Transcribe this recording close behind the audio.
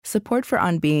Support for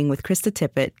On Being with Krista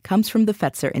Tippett comes from the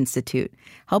Fetzer Institute,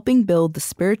 helping build the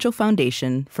spiritual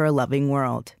foundation for a loving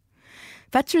world.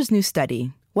 Fetzer's new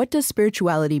study, What Does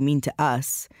Spirituality Mean to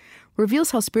Us?,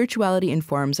 reveals how spirituality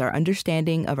informs our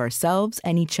understanding of ourselves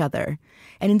and each other,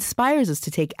 and inspires us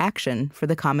to take action for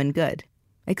the common good.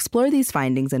 Explore these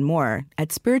findings and more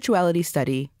at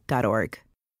spiritualitystudy.org.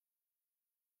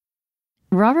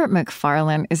 Robert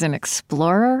Macfarlane is an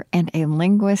explorer and a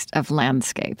linguist of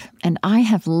landscape, and I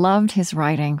have loved his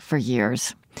writing for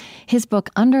years. His book,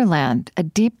 Underland, A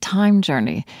Deep Time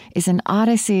Journey, is an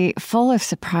odyssey full of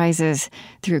surprises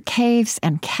through caves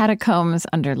and catacombs,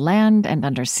 under land and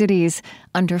under cities,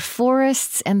 under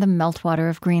forests and the meltwater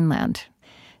of Greenland.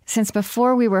 Since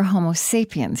before we were Homo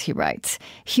sapiens, he writes,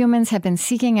 humans have been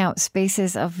seeking out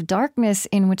spaces of darkness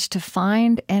in which to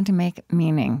find and to make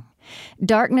meaning.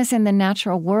 Darkness in the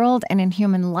natural world and in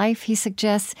human life, he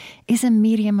suggests, is a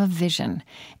medium of vision,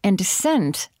 and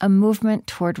descent a movement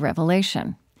toward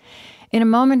revelation. In a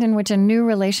moment in which a new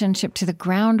relationship to the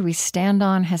ground we stand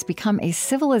on has become a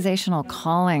civilizational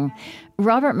calling,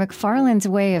 Robert Macfarlane's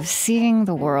way of seeing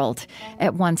the world,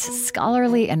 at once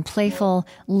scholarly and playful,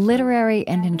 literary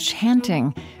and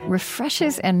enchanting,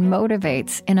 refreshes and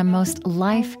motivates in a most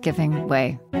life-giving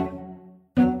way.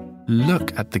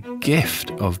 Look at the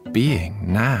gift of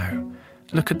being now.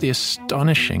 Look at the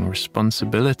astonishing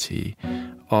responsibility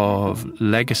of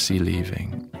legacy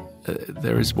leaving.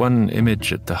 There is one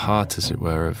image at the heart, as it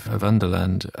were, of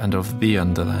Underland and of the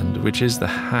Underland, which is the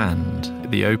hand,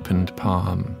 the opened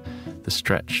palm, the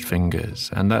stretched fingers.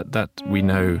 And that we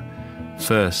know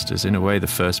first as, in a way, the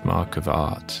first mark of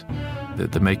art.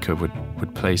 That the maker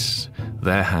would place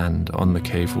their hand on the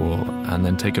cave wall and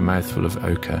then take a mouthful of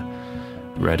ochre,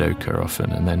 red ochre often,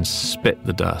 and then spit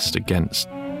the dust against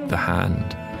the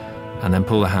hand and then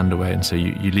pull the hand away, and so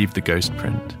you leave the ghost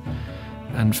print.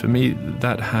 And for me,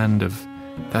 that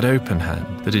open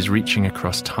hand that is reaching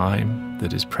across time,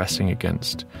 that is pressing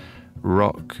against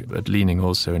rock, but leaning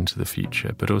also into the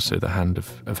future, but also the hand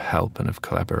of help and of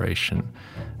collaboration.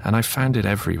 And I found it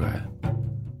everywhere.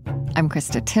 I'm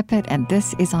Krista Tippett, and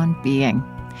this is On Being.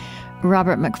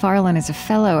 Robert Macfarlane is a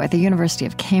fellow at the University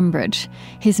of Cambridge.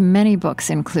 His many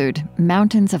books include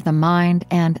Mountains of the Mind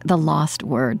and The Lost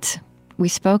Words. We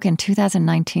spoke in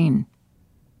 2019.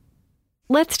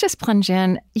 Let's just plunge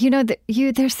in.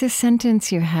 There's this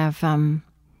sentence you have,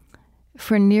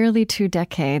 for nearly 2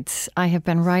 decades, I have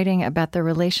been writing about the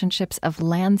relationships of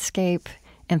landscape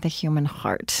and the human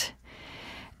heart.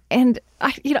 And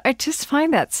I just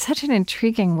find that such an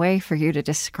intriguing way for you to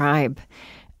describe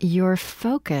your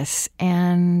focus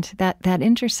and that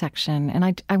intersection.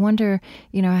 And I wonder,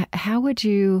 how would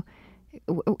you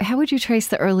trace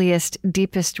the earliest,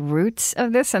 deepest roots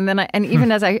of this? And then,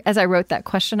 even as I wrote that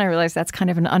question, I realized that's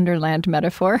kind of an Underland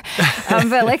metaphor.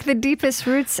 But like the deepest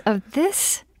roots of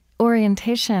this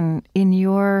orientation in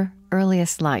your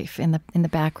earliest life, in the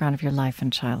background of your life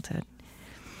and childhood.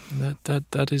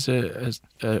 That is a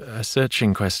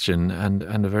searching question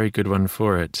and a very good one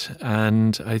for it.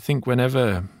 And I think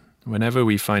whenever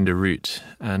we find a route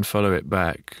and follow it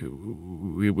back,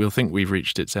 we'll think we've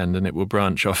reached its end, and it will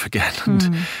branch off again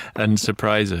and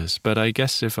surprise us. But I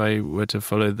guess if I were to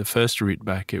follow the first route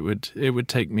back, it would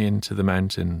take me into the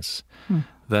mountains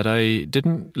that I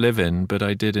didn't live in, but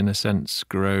I did, in a sense,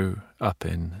 grow up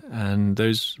in. And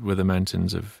those were the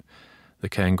mountains of the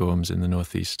Cairngorms in the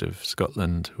northeast of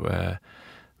Scotland, where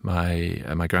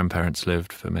my grandparents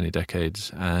lived for many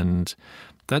decades. And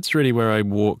that's really where I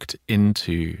walked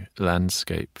into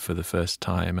landscape for the first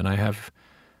time. And I have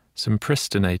some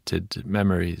pristinated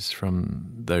memories from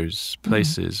those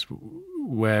places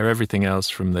where everything else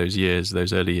from those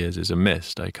early years, is a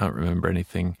mist. I can't remember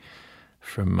anything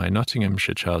from my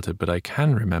Nottinghamshire childhood, but I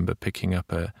can remember picking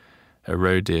up a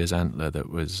roe deer's antler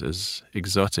that was as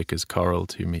exotic as coral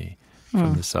to me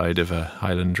from the side of a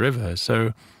highland river.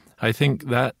 So I think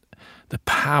that the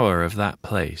power of that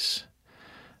place,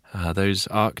 those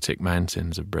Arctic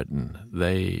mountains of Britain,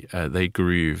 they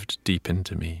grooved deep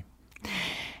into me.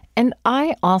 And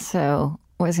I also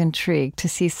was intrigued to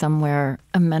see somewhere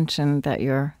a mention that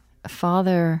your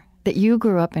father, that you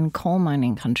grew up in coal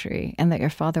mining country and that your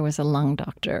father was a lung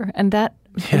doctor. And that,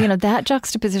 that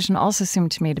juxtaposition also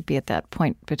seemed to me to be at that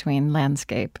point between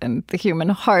landscape and the human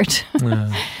heart.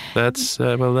 That's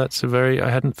a very, I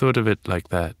hadn't thought of it like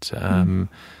that.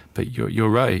 But you're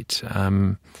right.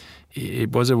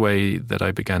 It was a way that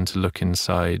I began to look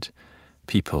inside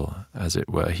people, as it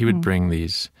were. He would bring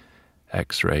these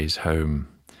X-rays home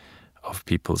of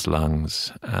people's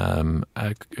lungs,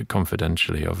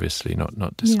 confidentially, obviously,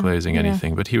 not disclosing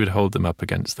anything, but he would hold them up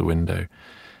against the window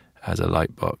as a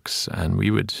light box, and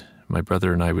we would my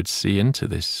brother and I would see into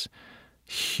this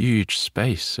huge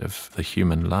space of the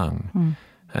human lung.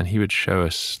 And he would show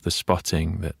us the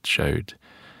spotting that showed,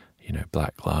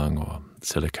 black lung or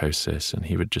silicosis. And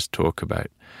he would just talk about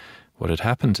what had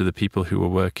happened to the people who were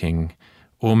working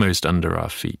almost under our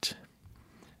feet.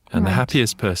 And the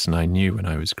happiest person I knew when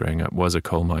I was growing up was a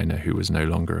coal miner who was no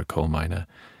longer a coal miner.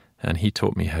 And he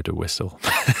taught me how to whistle.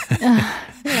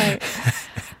 Right.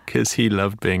 Because he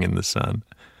loved being in the sun.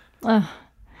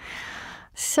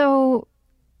 So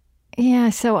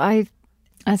I,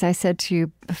 as I said to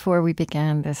you before we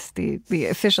began the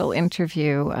official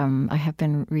interview, I have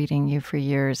been reading you for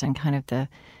years and kind of the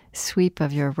sweep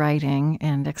of your writing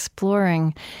and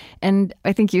exploring. And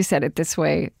I think you said it this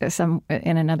way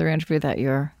in another interview, that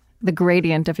the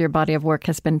gradient of your body of work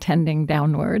has been tending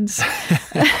downwards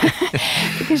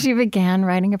because you began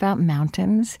writing about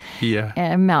mountains,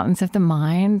 and mountains of the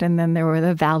mind, and then there were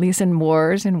the valleys and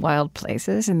moors and wild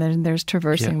places, and then there's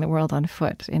traversing the world on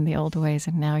foot in the old ways,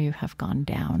 and now you have gone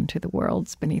down to the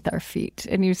worlds beneath our feet.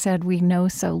 And you said we know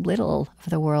so little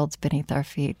of the worlds beneath our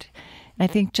feet. And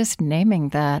I think just naming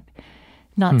that,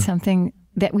 not something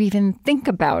that we even think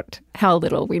about how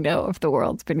little we know of the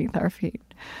worlds beneath our feet.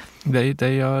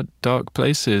 They are dark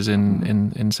places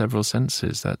in several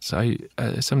senses. I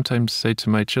sometimes say to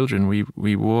my children,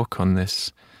 we walk on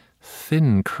this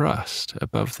thin crust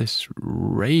above this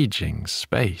raging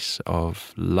space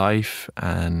of life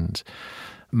and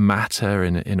matter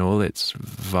in all its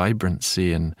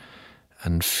vibrancy and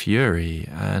fury,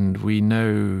 and we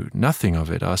know nothing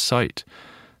of it. Our sight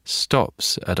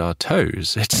stops at our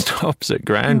toes. It stops at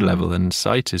ground level, and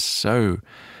sight is so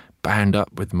bound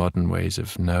up with modern ways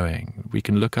of knowing. We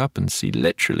can look up and see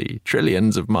literally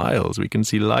trillions of miles. We can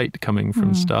see light coming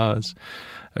from stars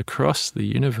across the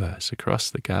universe,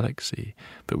 across the galaxy.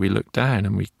 But we look down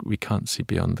and we can't see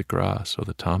beyond the grass or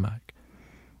the tarmac.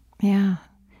 Yeah.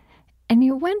 And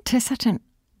you went to such an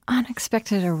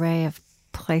unexpected array of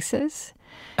places,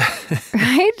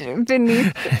 right?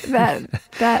 Beneath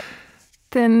that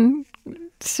thin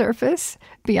surface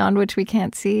beyond which we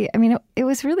can't see. I mean, it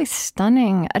was really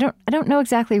stunning. I don't know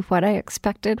exactly what I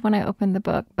expected when I opened the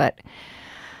book, but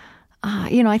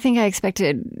I think I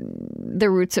expected the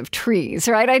roots of trees,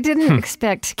 right? I didn't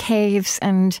expect caves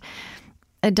and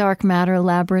a dark matter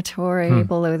laboratory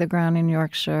below the ground in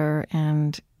Yorkshire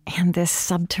and this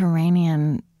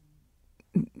subterranean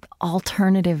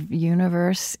alternative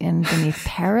universe beneath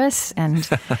Paris and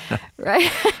right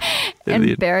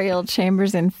and burial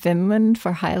chambers in Finland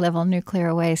for high-level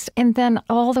nuclear waste. And then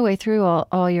all the way through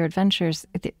all your adventures,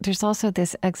 there's also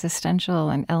this existential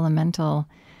and elemental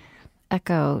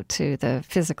echo to the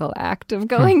physical act of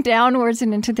going downwards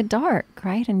and into the dark,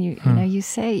 right? And you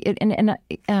say it,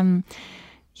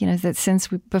 that since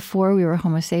before we were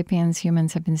Homo sapiens,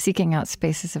 humans have been seeking out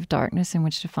spaces of darkness in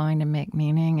which to find and make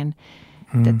meaning, and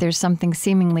that there's something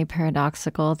seemingly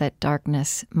paradoxical that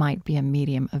darkness might be a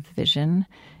medium of vision,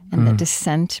 and that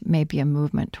descent may be a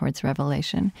movement towards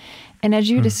revelation. And as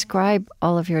you describe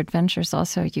all of your adventures,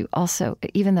 you also,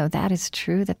 even though that is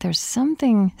true, that there's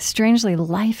something strangely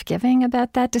life-giving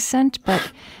about that descent,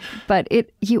 but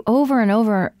you over and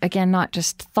over again not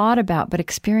just thought about, but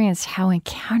experienced how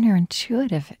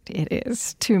counterintuitive it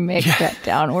is to make that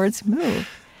downwards move.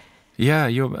 Yeah,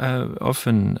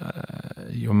 often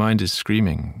your mind is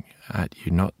screaming at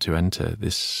you not to enter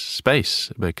this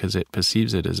space because it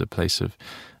perceives it as a place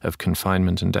of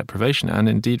confinement and deprivation. And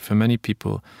indeed, for many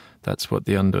people, that's what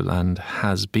the underland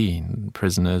has been,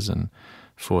 prisoners and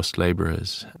forced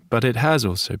laborers. But it has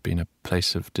also been a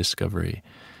place of discovery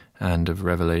and of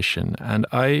revelation. And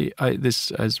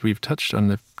this, as we've touched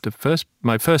on,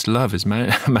 my first love is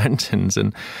mountains,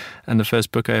 and the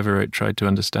first book I ever wrote tried to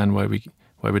understand why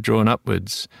we're drawn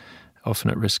upwards, often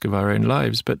at risk of our own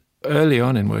lives. But early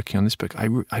on in working on this book,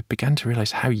 I began to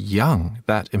realize how young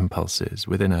that impulse is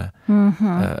within a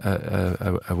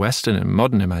Western and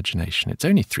modern imagination. It's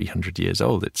only 300 years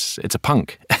old. It's a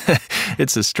punk.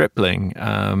 It's a stripling.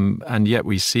 And yet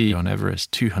we see on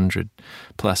Everest 200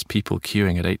 plus people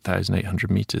queuing at 8,800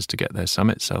 meters to get their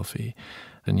summit selfie.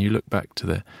 And you look back to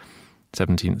the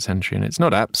 17th century, and it's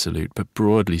not absolute, but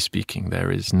broadly speaking,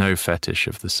 there is no fetish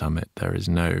of the summit. There is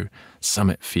no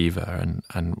summit fever,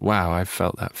 and wow, I've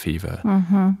felt that fever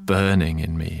burning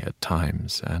in me at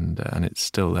times, and it's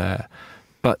still there.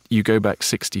 But you go back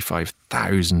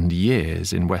 65,000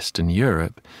 years in Western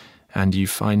Europe, and you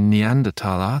find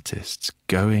Neanderthal artists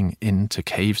going into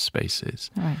cave spaces,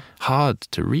 hard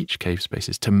to reach cave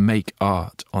spaces, to make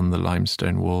art on the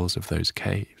limestone walls of those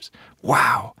caves.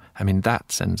 Wow! I mean,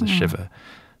 that sends a shiver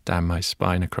down my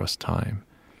spine across time.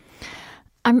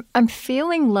 I'm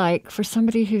feeling like for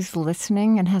somebody who's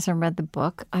listening and hasn't read the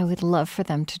book, I would love for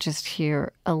them to just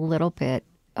hear a little bit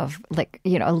of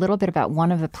a little bit about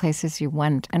one of the places you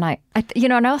went. And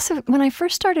and also when I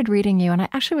first started reading you, and I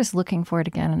actually was looking for it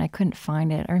again and I couldn't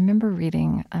find it. I remember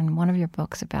reading in one of your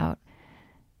books about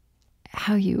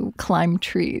how you climb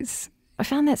trees. I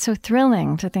found that so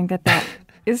thrilling to think that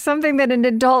is something that an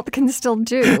adult can still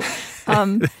do.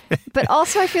 But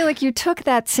also I feel like you took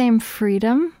that same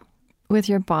freedom with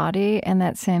your body and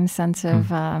that same sense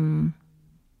of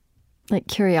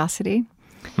curiosity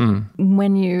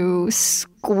when you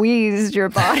squeezed your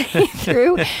body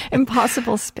through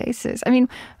impossible spaces. I mean,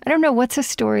 I don't know, what's a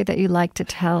story that you like to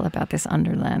tell about this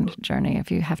Underland journey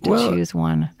if you have to choose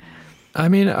one? I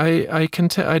mean,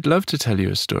 I'd love to tell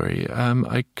you a story.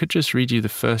 I could just read you the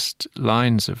first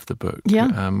lines of the book,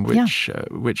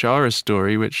 which are a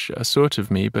story, which are sort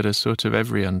of me, but a sort of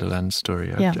every Underland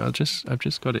story. I've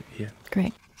just got it here.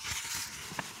 Great.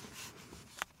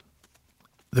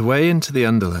 The way into the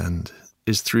Underland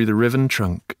is through the riven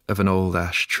trunk of an old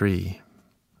ash tree.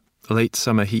 Late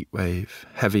summer heat wave,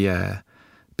 heavy air,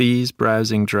 bees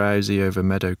browsing drowsy over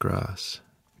meadow grass,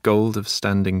 gold of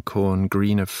standing corn,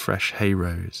 green of fresh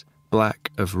hayrows,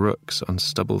 black of rooks on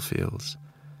stubble fields.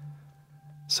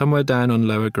 Somewhere down on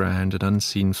lower ground an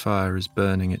unseen fire is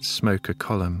burning its smoke a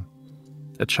column.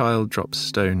 A child drops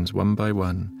stones one by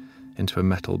one into a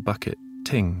metal bucket,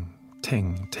 ting,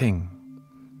 ting, ting.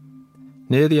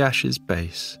 Near the ash's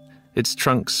base, its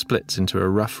trunk splits into a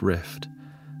rough rift,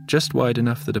 just wide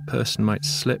enough that a person might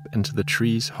slip into the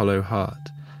tree's hollow heart,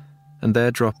 and there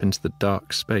drop into the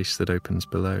dark space that opens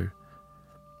below.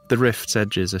 The rift's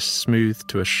edges are smoothed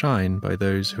to a shine by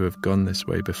those who have gone this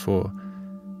way before,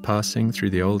 passing through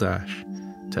the old ash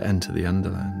to enter the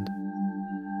Underland.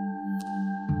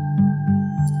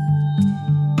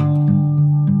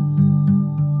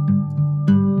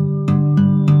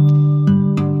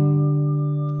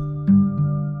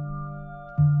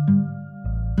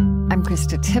 I'm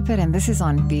Krista Tippett, and this is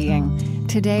On Being.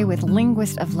 Today with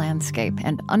linguist of landscape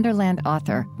and Underland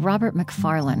author Robert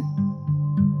Macfarlane.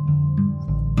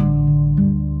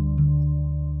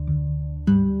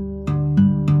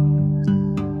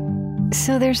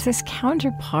 So there's this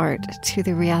counterpart to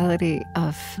the reality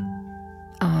of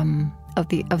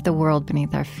the world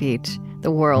beneath our feet,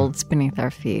 the worlds beneath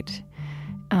our feet,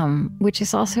 which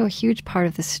is also a huge part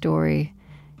of the story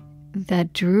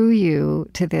that drew you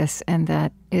to this, and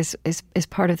that is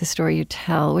part of the story you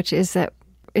tell, which is that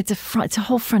it's a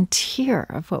whole frontier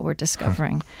of what we're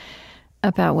discovering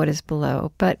about what is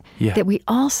below, but that we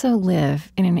also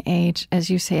live in an age, as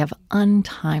you say, of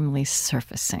untimely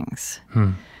surfacings,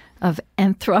 of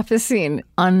Anthropocene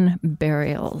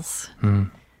unburials.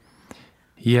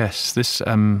 Yes, this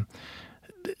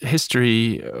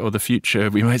history, or the future,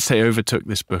 we might say, overtook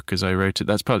this book as I wrote it.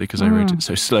 That's partly because I wrote it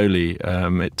so slowly.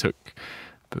 It took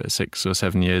 6 or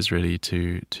 7 years really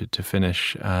to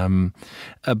finish.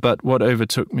 But what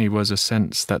overtook me was a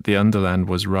sense that the Underland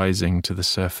was rising to the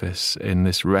surface in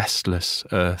this restless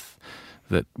earth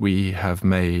that we have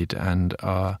made and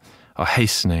are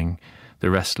hastening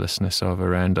the restlessness of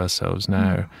around ourselves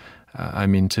now. I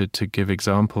mean, to give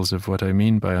examples of what I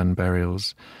mean by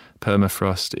unburials,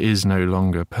 permafrost is no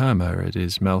longer perma. It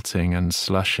is melting and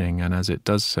slushing, and as it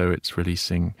does so, it's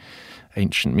releasing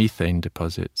ancient methane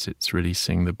deposits. It's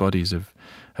releasing the bodies of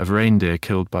reindeer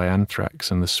killed by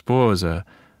anthrax, and the spores are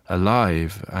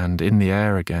alive and in the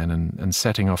air again and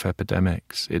setting off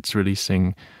epidemics. It's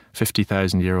releasing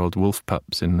 50,000-year-old wolf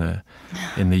pups in the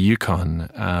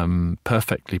Yukon,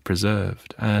 perfectly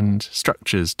preserved, and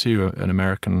structures too. An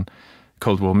American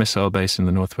Cold War missile base in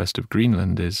the northwest of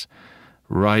Greenland is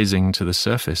rising to the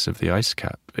surface of the ice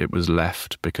cap. It was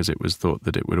left because it was thought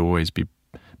that it would always be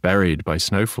buried by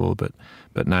snowfall, but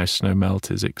now snow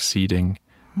melt is exceeding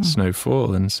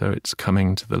snowfall, and so it's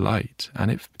coming to the light,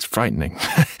 and it's frightening.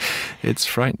 It's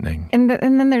frightening. And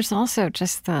then there's also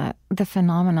just the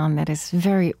phenomenon that is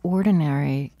very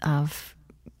ordinary of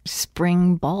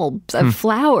spring bulbs, of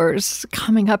flowers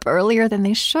coming up earlier than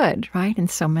they should, right? In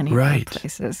so many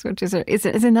places, which is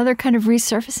another kind of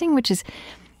resurfacing, which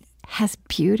has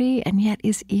beauty and yet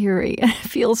is eerie and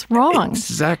feels wrong.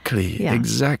 Exactly.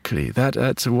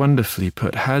 That's wonderfully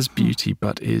put. Has beauty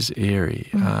but is eerie.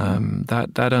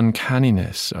 That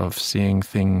uncanniness of seeing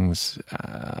things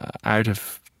out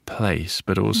of place,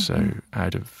 but also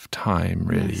out of time,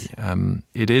 really. Yes.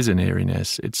 It is an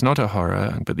eeriness. It's not a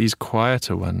horror, but these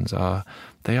quieter ones are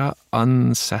they are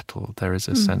unsettled. There is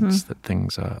a sense that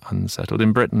things are unsettled.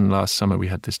 In Britain last summer we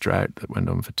had this drought that went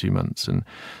on for 2 months, and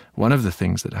one of the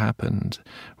things that happened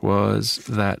was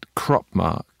that crop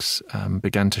marks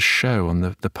began to show on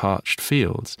the parched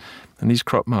fields. And these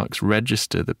crop marks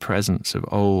register the presence of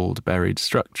old buried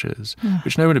structures,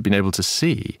 which no one had been able to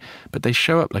see, but they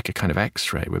show up like a kind of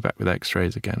X-ray. We're back with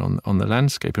X-rays again on the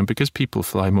landscape. And because people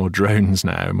fly more drones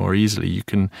now more easily,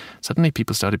 suddenly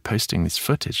people started posting this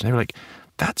footage. And they were like,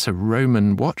 that's a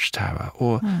Roman watchtower,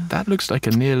 or that looks like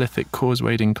a Neolithic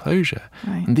causewayed enclosure.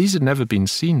 Right. And these had never been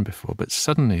seen before, but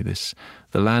suddenly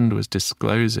the land was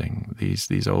disclosing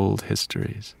these old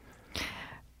histories.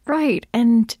 Right.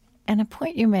 And a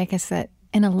point you make is that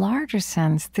in a larger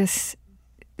sense,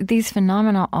 these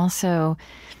phenomena also,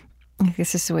 I think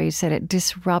this is the way you said it,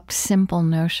 disrupt simple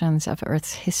notions of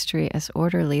Earth's history as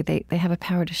orderly. They have a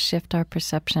power to shift our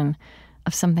perception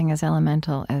of something as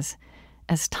elemental as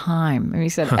time. And you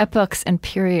said epochs and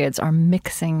periods are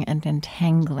mixing and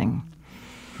entangling.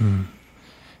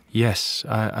 Yes.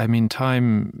 I mean,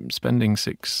 time, spending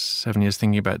 6-7 years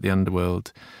thinking about the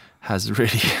underworld has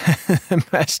really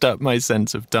messed up my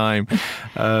sense of time.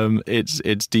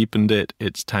 It's deepened it,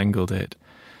 it's tangled it.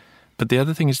 But the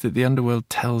other thing is that the underworld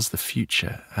tells the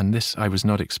future, and this, I was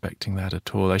not expecting that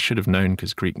at all. I should have known,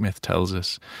 because Greek myth tells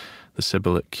us, the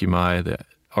Sibyl at Cumae, the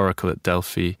oracle at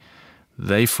Delphi,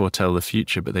 they foretell the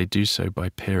future, but they do so by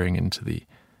peering into the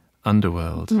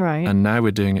underworld. Right. And now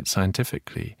we're doing it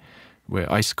scientifically. We're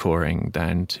ice coring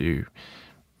down to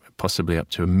possibly up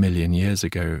to 1 million years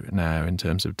ago now in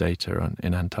terms of data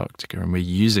in Antarctica, and we're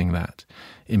using that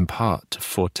in part to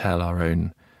foretell our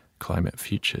own climate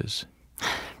futures.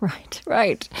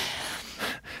 Right.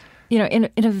 You know, in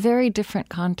a very different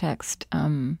context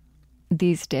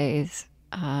these days,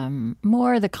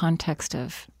 more the context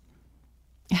of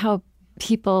how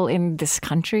people in this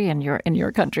country and in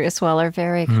your country as well are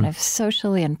very kind of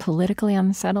socially and politically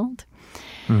unsettled.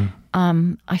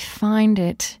 I find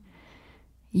it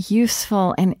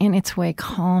useful and in its way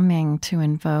calming to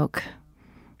invoke,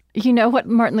 you know, what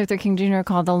Martin Luther King Jr.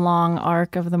 called the long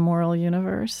arc of the moral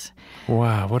universe.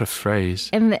 Wow, what a phrase.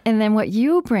 And then what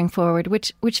you bring forward,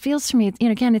 which feels to me, you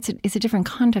know, again, it's a different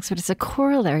context, but it's a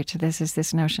corollary to this, is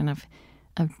this notion of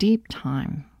deep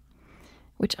time,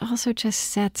 which also just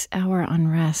sets our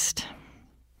unrest.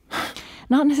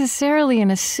 Not necessarily in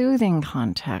a soothing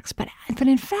context, but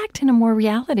in fact in a more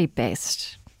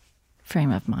reality-based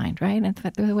frame of mind, right? And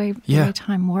the way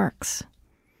time works.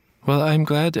 Well, I'm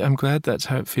glad that's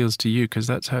how it feels to you, because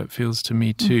that's how it feels to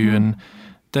me too. And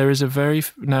there is a very,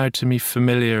 now to me,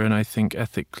 familiar and I think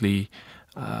ethically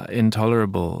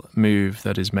intolerable move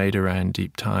that is made around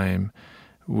deep time,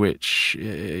 which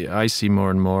I see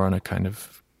more and more on a kind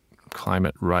of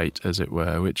climate right, as it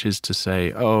were, which is to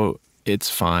say, oh, it's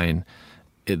fine.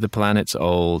 The planet's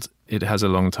old. It has a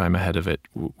long time ahead of it.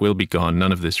 We'll be gone.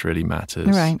 None of this really matters.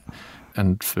 Right.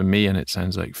 And for me, and it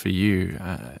sounds like for you,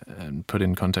 and put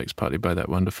in context partly by that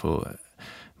wonderful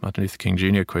Martin Luther King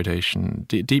Jr. quotation,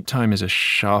 deep time is a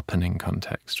sharpening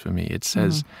context for me. It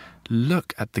says,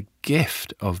 look at the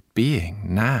gift of being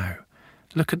now.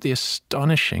 Look at the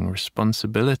astonishing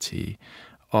responsibility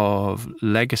of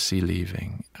legacy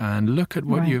leaving, and look at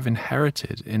what you have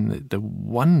inherited in the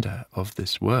wonder of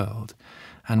this world.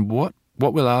 And what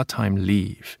will our time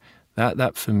leave?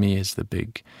 That for me is the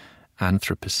big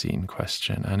Anthropocene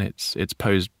question, and it's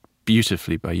posed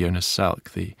beautifully by Jonas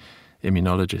Salk, the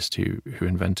immunologist who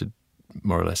invented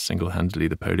more or less single-handedly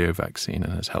the polio vaccine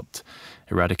and has helped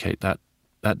eradicate that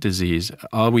disease.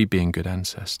 Are we being good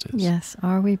ancestors? Yes,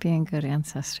 are we being good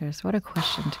ancestors? What a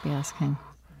question to be asking.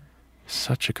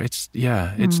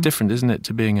 It's different, isn't it,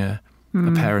 to being a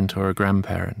parent or a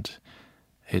grandparent?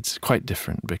 It's quite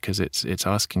different because it's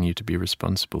asking you to be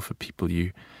responsible for people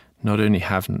you not only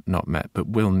haven't not met, but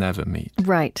will never meet.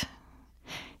 Right.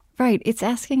 It's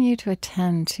asking you to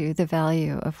attend to the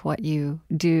value of what you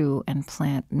do and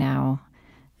plant now,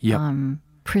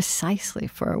 precisely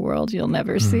for a world you'll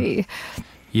never see.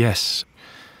 Yes.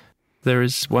 There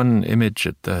is one image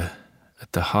at the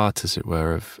heart, as it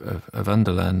were, of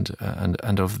Underland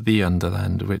and of the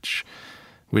Underland, which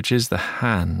is the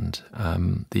hand,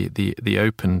 the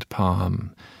opened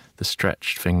palm, the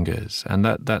stretched fingers, and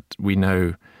that we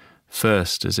know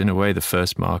first as, in a way, the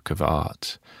first mark of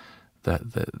art.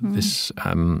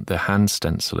 The hand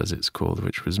stencil, as it's called,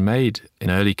 which was made in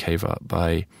early cave art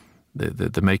by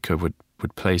the maker would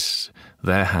place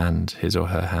their hand, his or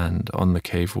her hand, on the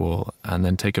cave wall and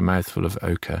then take a mouthful of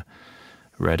ochre,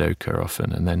 red ochre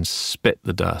often, and then spit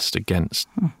the dust against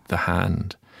the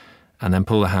hand and then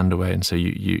pull the hand away, and so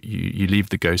you leave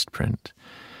the ghost print.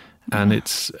 And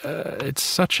it's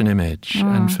such an image.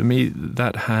 And for me,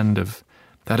 that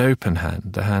open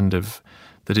hand, the hand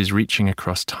that is reaching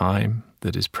across time,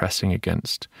 that is pressing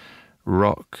against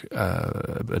rock,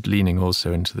 but leaning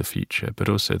also into the future, but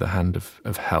also the hand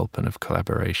of help and of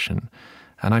collaboration.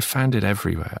 And I found it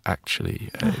everywhere,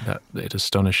 actually. That it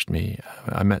astonished me.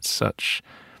 I met such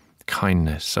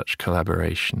kindness, such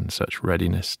collaboration, such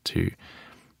readiness to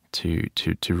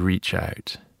reach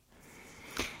out.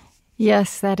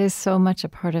 Yes, that is so much a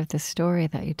part of the story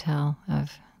that you tell,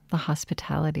 of the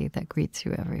hospitality that greets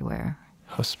you everywhere.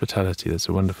 Hospitality, that's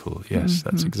a wonderful, yes,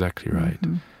 that's exactly right.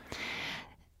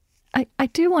 I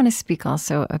do want to speak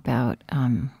also about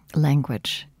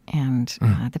language and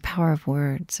the power of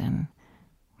words and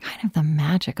kind of the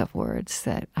magic of words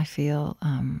that I feel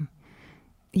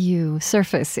you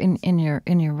surface in your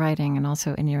writing and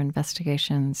also in your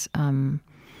investigations. I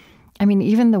mean,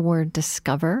 even the word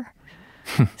discover,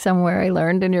 somewhere I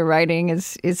learned in your writing,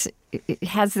 it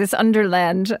has this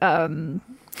underland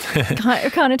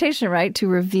connotation, right? To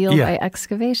reveal by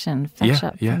excavation, fetch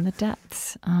up from the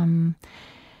depths.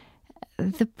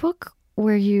 The book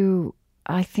where you,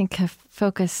 I think, have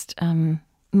focused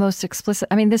most explicit,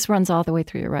 I mean, this runs all the way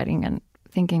through your writing and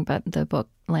thinking, but the book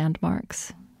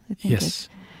Landmarks, I think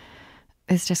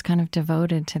is just kind of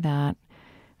devoted to that.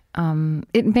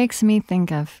 It makes me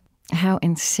think of how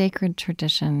in sacred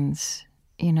traditions,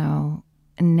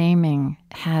 naming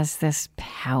has this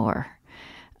power.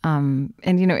 And,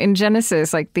 in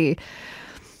Genesis, like the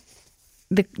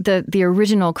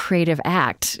original creative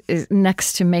act is,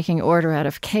 next to making order out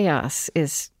of chaos,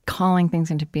 is calling things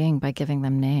into being by giving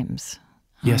them names.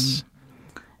 Yes.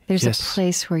 There's a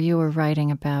place where you were writing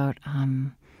about,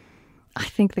 I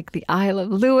think, like the Isle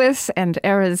of Lewis and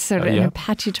sort of an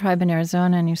Apache tribe in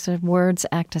Arizona, and you said words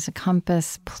act as a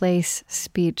compass. Place,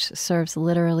 speech serves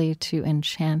literally to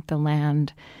enchant the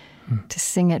land, to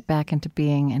sing it back into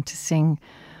being, and to sing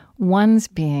one's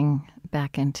being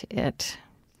back into it.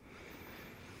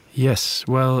 Yes.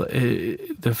 Well,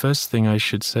 the first thing I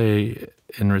should say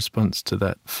in response to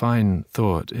that fine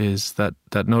thought is that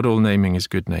not all naming is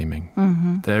good naming.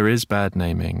 Mm-hmm. There is bad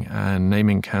naming, and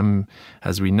naming can,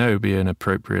 as we know, be an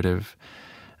appropriative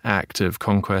act of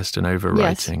conquest and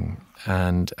overwriting.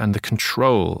 Yes. And the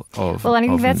control of well, I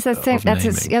think that's the thing. That's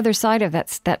naming. the other side of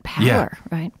that power,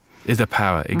 right? The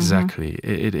power, exactly.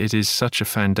 Mm-hmm. It is such a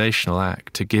foundational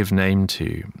act to give name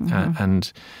to,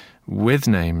 and with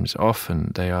names,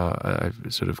 often they are, I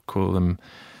sort of call them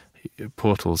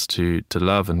portals to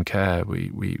love and care. We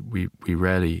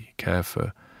rarely care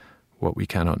for what we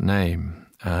cannot name.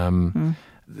 I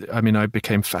mean, I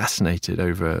became fascinated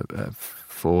over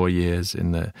 4 years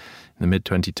in the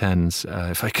mid-2010s,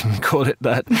 if I can call it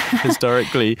that,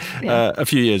 historically, a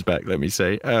few years back, let me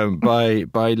say, by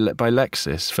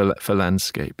Lexis for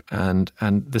landscape, and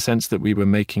the sense that we were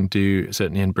making do,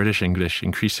 certainly in British English,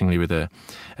 increasingly with a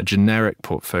generic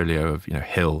portfolio of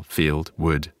hill, field,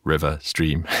 wood, river,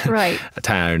 stream, right, a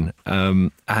town,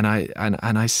 and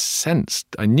I sensed,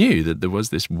 I knew that there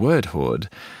was this word hoard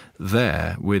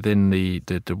there within the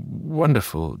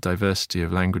wonderful diversity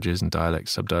of languages and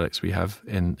dialects, subdialects we have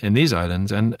in these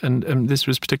islands, and this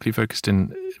was particularly focused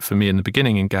for me in the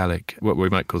beginning in Gaelic, what we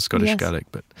might call Scottish Gaelic,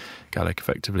 but Gaelic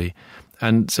effectively.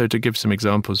 And so to give some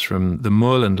examples from the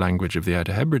moorland language of the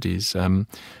Outer Hebrides,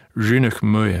 Rúnach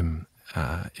Muim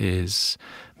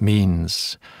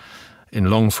means in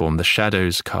long form the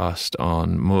shadows cast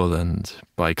on moorland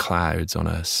by clouds on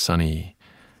a sunny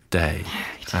day,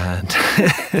 and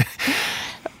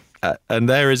and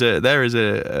there is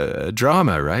a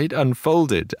drama, right,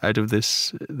 unfolded out of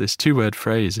this 2-word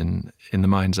phrase in the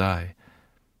mind's eye.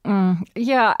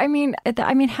 Yeah, I mean,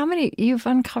 how many you've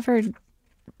uncovered?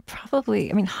 Probably,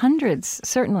 hundreds,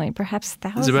 certainly, perhaps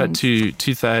thousands. There's about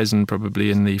 2,000 probably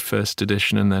in the first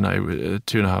edition, and then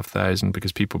 2,500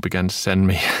 because people began to send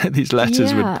me these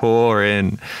letters would pour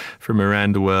in from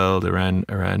around the world,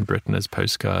 around Britain as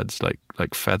postcards,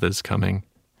 like feathers coming.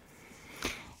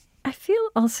 I feel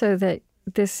also that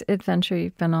this adventure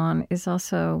you've been on is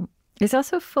also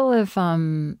full of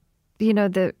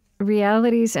the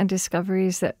realities and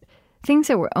discoveries, that things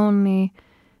that we're only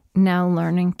now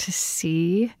learning to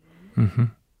see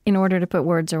in order to put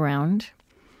words around.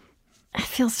 It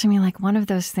feels to me like one of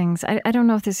those things, I don't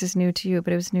know if this is new to you,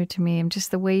 but it was new to me, and just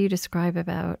the way you describe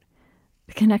about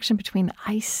the connection between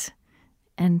ice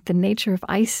and the nature of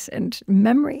ice and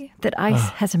memory, that ice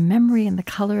has a memory and the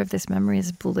color of this memory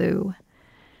is blue.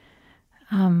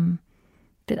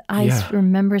 That ice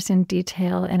remembers in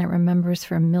detail, and it remembers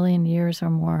for 1 million years or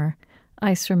more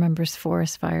Ice remembers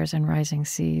forest fires and rising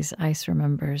seas. Ice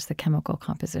remembers the chemical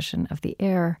composition of the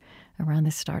air around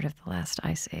the start of the last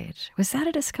ice age. Was that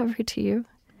a discovery to you?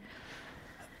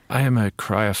 I am a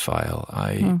cryophile.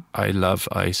 I love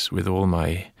ice with all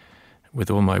my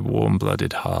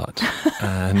warm-blooded heart,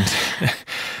 and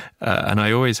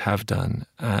I always have done.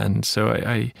 And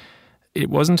so it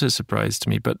wasn't a surprise to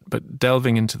me, but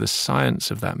delving into the science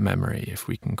of that memory, if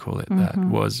we can call it that,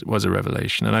 was a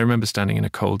revelation. And I remember standing in a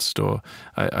cold store.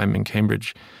 I'm in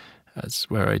Cambridge, that's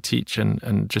where I teach,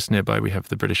 and just nearby we have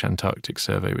the British Antarctic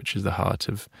Survey, which is the heart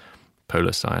of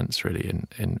polar science, really,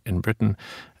 in Britain.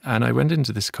 And I went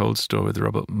into this cold store with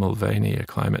Robert Mulvaney, a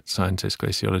climate scientist,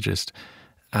 glaciologist,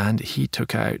 and he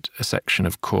took out a section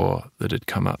of core that had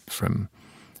come up from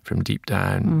deep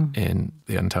down in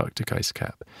the Antarctic ice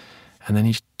cap. And then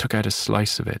he took out a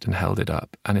slice of it and held it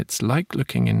up. And it's like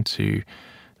looking into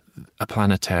a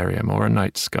planetarium or a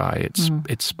night sky.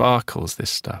 It sparkles,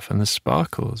 this stuff. And the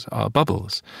sparkles are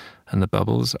bubbles. And the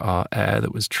bubbles are air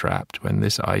that was trapped when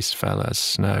this ice fell as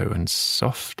snow and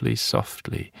softly,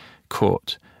 softly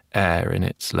caught air in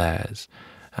its layers.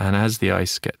 And as the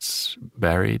ice gets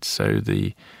buried, so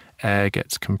the air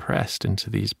gets compressed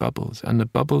into these bubbles. And the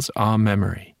bubbles are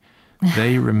memory.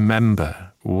 They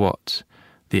remember what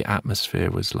the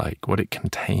atmosphere was like, what it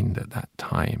contained at that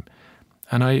time.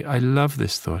 And I love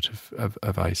this thought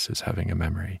of ice as having a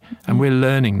memory. And we're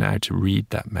learning now to read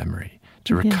that memory,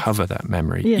 to recover that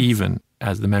memory, even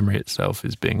as the memory itself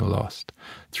is being lost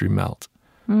through melt.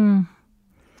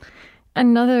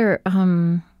 Another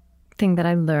thing that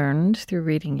I learned through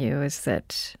reading you is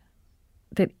that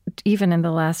even in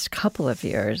the last couple of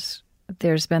years,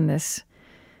 there's been this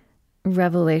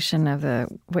revelation of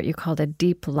what you called a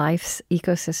deep life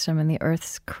ecosystem in the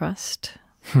Earth's crust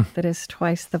that is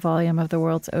twice the volume of the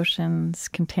world's oceans,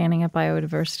 containing a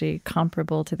biodiversity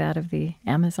comparable to that of the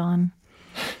Amazon.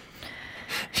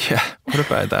 Yeah, what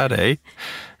about that, eh?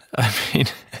 I mean,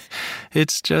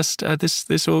 it's just,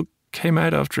 this all came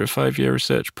out after a 5-year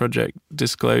research project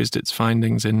disclosed its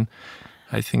findings in,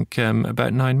 I think,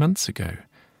 about 9 months ago.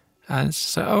 And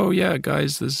so, oh yeah,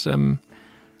 guys, there's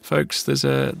folks, there's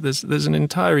an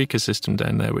entire ecosystem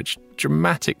down there which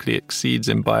dramatically exceeds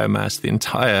in biomass the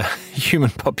entire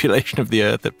human population of the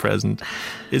Earth at present,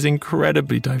 is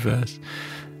incredibly diverse,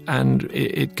 and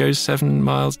it goes 7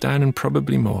 miles down and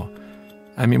probably more.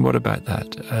 I mean, what about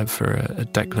that for a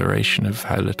declaration of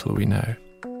how little we know?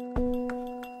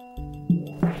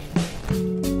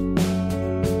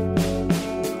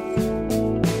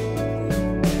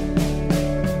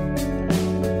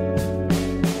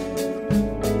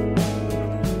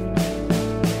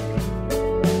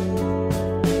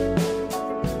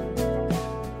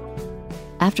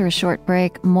 After a short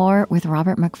break, more with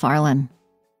Robert Macfarlane.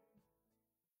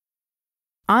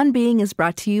 On Being is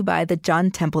brought to you by the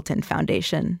John Templeton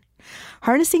Foundation,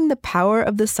 harnessing the power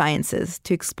of the sciences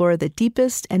to explore the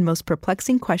deepest and most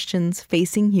perplexing questions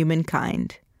facing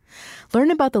humankind.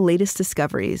 Learn about the latest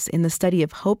discoveries in the study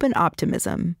of hope and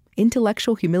optimism,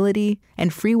 intellectual humility,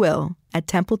 and free will at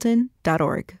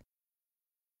templeton.org.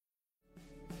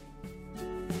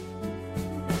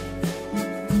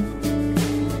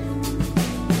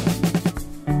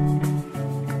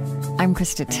 I'm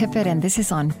Krista Tippett, and this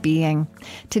is On Being.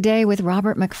 Today with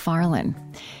Robert Macfarlane.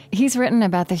 He's written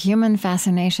about the human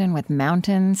fascination with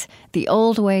mountains, the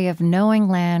old way of knowing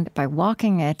land by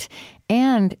walking it,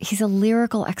 and he's a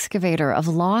lyrical excavator of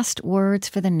lost words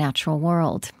for the natural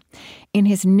world. In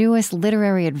his newest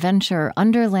literary adventure,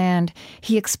 Underland,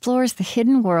 he explores the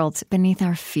hidden worlds beneath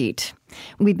our feet.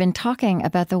 We've been talking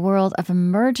about the world of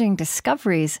emerging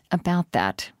discoveries about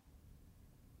that.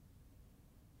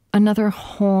 Another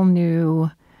whole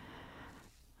new,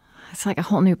 it's like a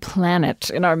whole new planet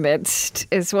in our midst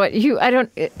is what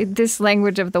this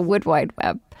language of the Wood Wide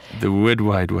Web. The Wood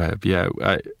Wide Web, yeah.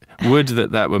 Would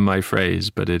that were my phrase,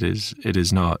 but it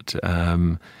is not.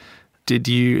 Was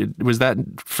that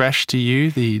fresh to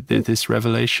you, this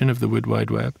revelation of the Wood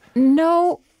Wide Web?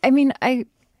 No, I mean, I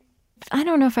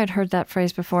don't know if I'd heard that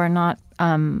phrase before or not.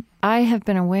 I have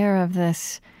been aware of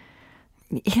this.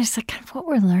 It's like kind of what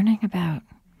we're learning about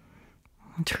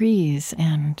trees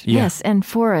and and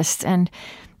forests and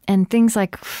things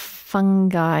like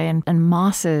fungi and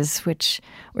mosses, which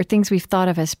were things we've thought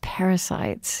of as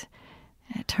parasites.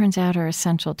 It turns out are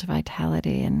essential to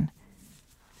vitality and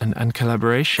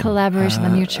collaboration. The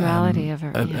mutuality of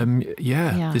it.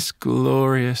 This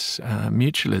glorious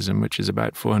mutualism, which is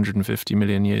about 450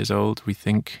 million years old, we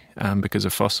think, because a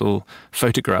fossil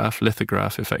lithograph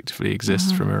effectively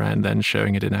exists from around then,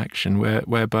 showing it in action,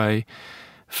 whereby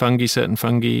certain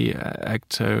fungi,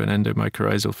 ecto and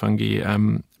endomycorrhizal fungi,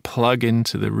 plug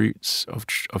into the roots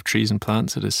of trees and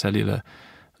plants at a cellular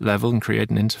level and create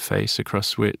an interface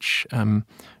across which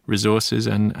resources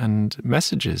and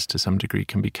messages to some degree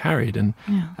can be carried. And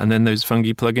then those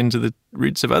fungi plug into the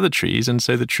roots of other trees. And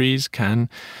so the trees can,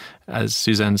 as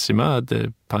Suzanne Simard,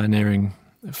 the pioneering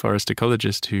forest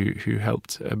ecologist who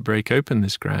helped break open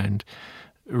this ground,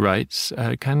 writes,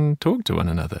 can talk to one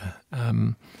another.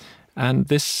 And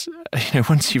this,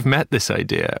 once you've met this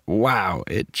idea, wow,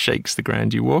 it shakes the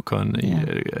ground you walk on.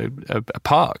 A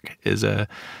park is a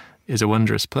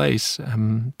wondrous place,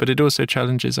 but it also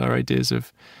challenges our ideas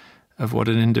of what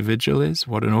an individual is,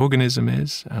 what an organism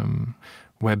is,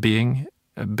 where being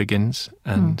begins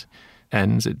and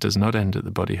ends. It does not end at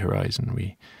the body horizon.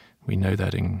 We know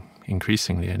that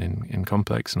increasingly and in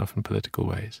complex and often political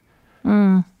ways.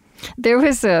 There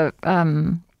was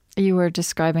you were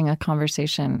describing a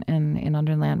conversation in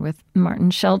Underland with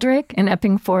Martin Sheldrake in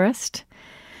Epping Forest.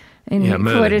 And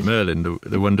Merlin,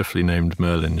 the wonderfully named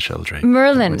Merlin Sheldrake.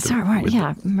 Merlin.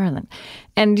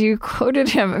 And you quoted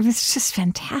him. It was just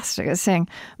fantastic. It was saying,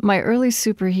 my early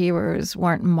superheroes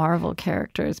weren't Marvel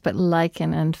characters, but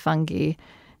lichen and fungi,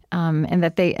 and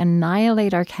that they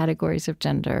annihilate our categories of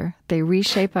gender. They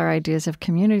reshape our ideas of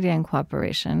community and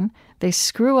cooperation. They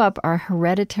screw up our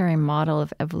hereditary model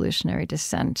of evolutionary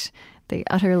descent. They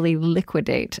utterly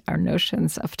liquidate our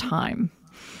notions of time.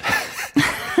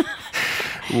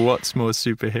 What's more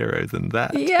superhero than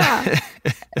that? Yeah.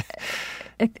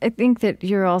 I think that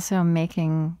you're also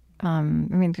making,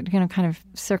 kind of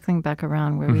circling back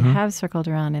around where we have circled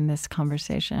around in this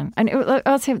conversation. And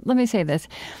let me say this.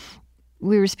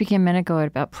 We were speaking a minute ago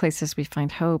about places we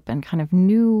find hope and kind of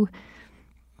new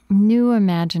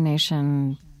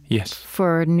imagination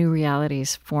for new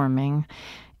realities forming.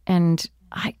 And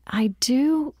I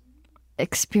do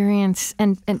experience,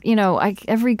 and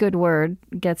every good word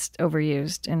gets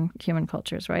overused in human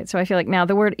cultures, right? So I feel like now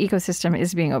the word ecosystem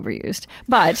is being overused,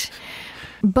 but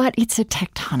it's a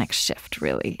tectonic shift,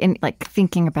 really, in like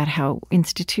thinking about how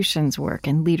institutions work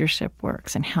and leadership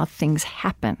works and how things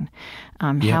happen,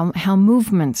 how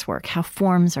movements work, how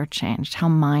forms are changed, how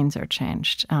minds are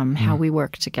changed, how we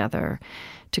work together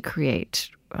to create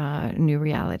new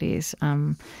realities.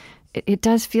 It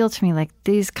does feel to me like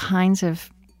these kinds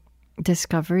of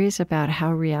discoveries about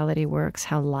how reality works,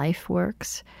 how life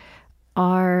works,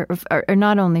 are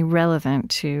not only relevant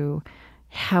to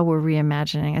how we're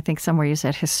reimagining, I think somewhere you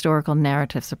said historical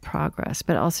narratives of progress,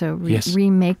 but also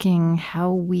remaking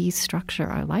how we structure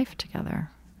our life together.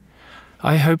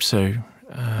 I hope so,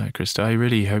 Krista. I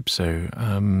really hope so.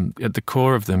 At the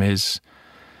core of them is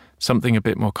something a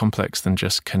bit more complex than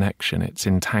just connection. It's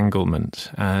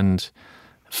entanglement. And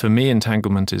for me,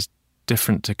 entanglement is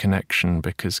different to connection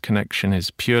because connection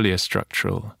is purely a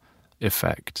structural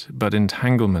effect, but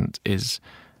entanglement is,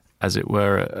 as it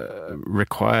were,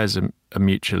 requires a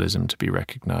mutualism to be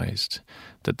recognized,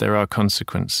 that there are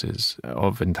consequences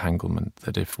of entanglement,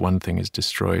 that if one thing is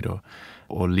destroyed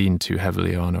or leaned too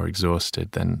heavily on or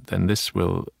exhausted, then this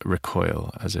will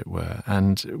recoil, as it were.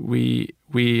 And we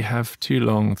have too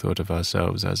long thought of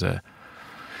ourselves as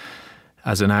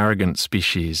an arrogant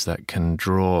species that can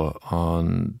draw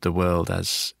on the world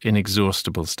as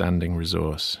inexhaustible standing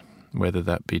resource, whether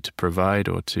that be to provide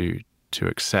or to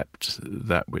accept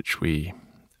that which we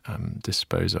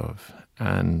dispose of.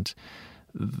 And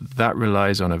that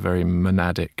relies on a very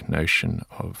monadic notion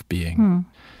of being.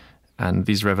 And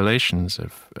these revelations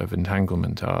of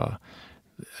entanglement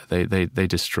they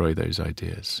destroy those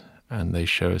ideas, and they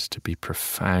show us to be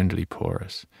profoundly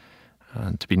porous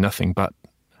and to be nothing but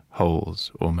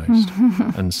holes almost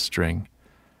and string.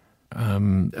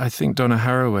 I think Donna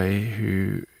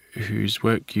Haraway, whose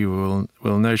work you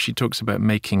will know, she talks about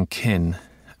making kin,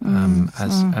 and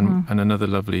another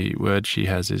lovely word she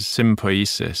has is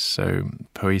sympoiesis. So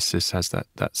poiesis has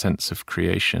that sense of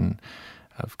creation,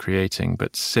 of creating,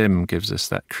 but sim gives us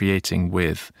that creating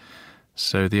with.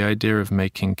 So the idea of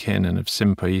making kin and of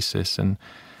sympoiesis,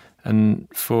 and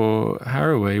for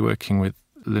Haraway, working with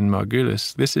Lynn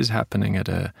Margulis, this is happening at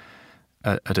a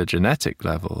genetic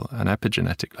level, an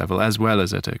epigenetic level, as well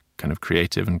as at a kind of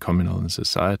creative and communal and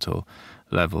societal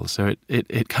level. So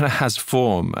it kind of has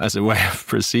form as a way of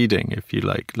proceeding, if you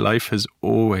like. Life has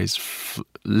always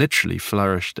literally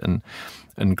flourished and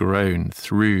grown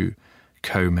through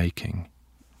co-making.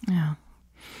 Yeah.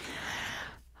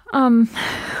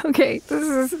 Okay,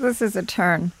 this is a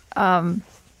turn.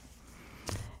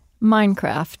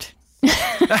 Minecraft.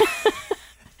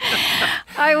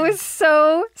 I was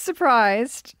so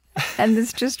surprised, and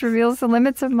this just reveals the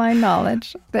limits of my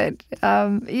knowledge, that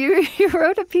you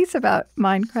wrote a piece about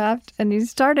Minecraft, and you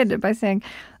started it by saying,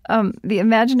 The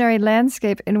imaginary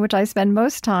landscape in which I spend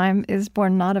most time is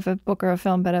born not of a book or a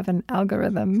film, but of an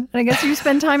algorithm. And I guess you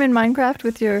spend time in Minecraft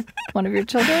with one of your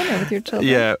children or with your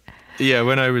children? Yeah,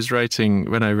 when I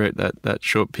wrote that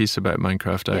short piece about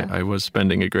Minecraft, I was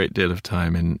spending a great deal of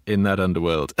time in that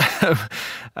underworld.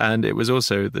 And it was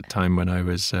also the time when I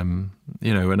was, when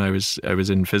I was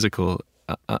in physical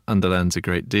underlands a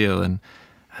great deal. And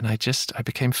I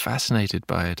became fascinated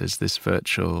by it as this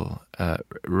virtual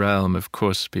realm. Of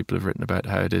course, people have written about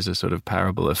how it is a sort of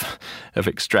parable of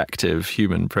extractive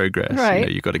human progress.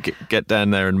 Right. You've got to get down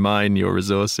there and mine your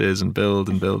resources and build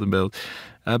and build and build.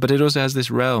 But it also has this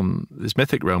realm, this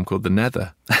mythic realm called the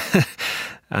Nether.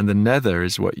 And the Nether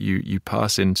is what you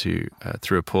pass into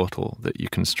through a portal that you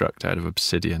construct out of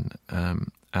obsidian.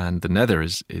 And the Nether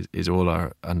is all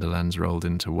our underlands rolled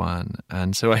into one.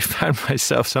 And so I found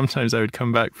myself, sometimes I would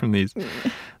come back from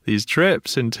these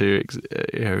trips into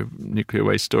nuclear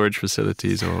waste storage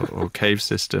facilities or cave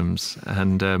systems,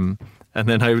 and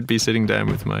then I would be sitting down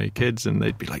with my kids and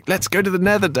they'd be like, "Let's go to the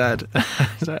Nether, Dad."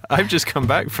 So I've just come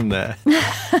back from there.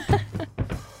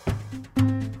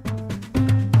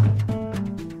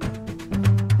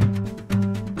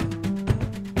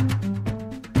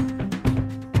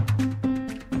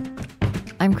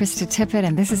 I'm Krista Tippett,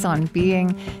 and this is On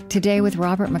Being, today with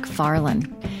Robert Macfarlane.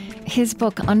 His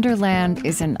book, Underland,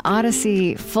 is an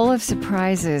odyssey full of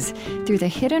surprises through the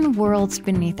hidden worlds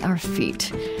beneath our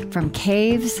feet, from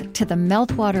caves to the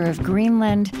meltwater of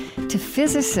Greenland to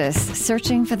physicists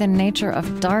searching for the nature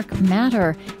of dark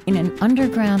matter in an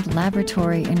underground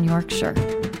laboratory in Yorkshire.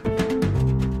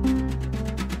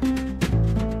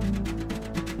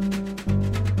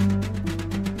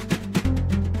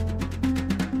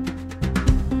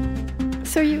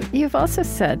 So you've also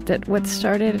said that what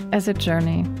started as a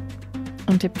journey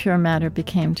into pure matter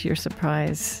became, to your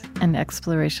surprise, an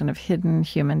exploration of hidden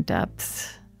human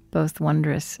depths, both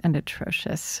wondrous and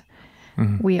atrocious.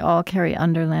 Mm-hmm. We all carry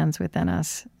underlands within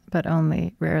us, but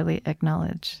only rarely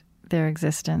acknowledge their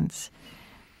existence.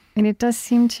 And it does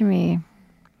seem to me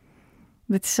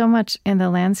that so much in the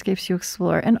landscapes you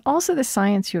explore, and also the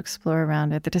science you explore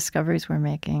around it, the discoveries we're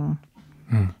making,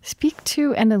 speak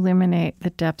to and illuminate the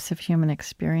depths of human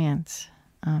experience.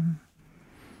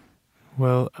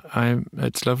 Well,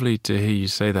 it's lovely to hear you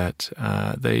say that.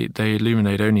 They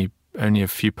illuminate only a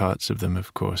few parts of them,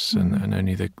 of course, and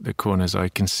only the corners I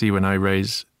can see when I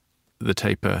raise the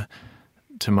taper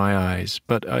to my eyes.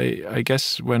 But I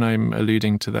guess when I'm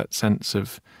alluding to that sense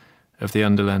of the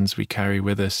underlands we carry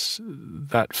with us,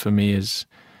 that for me is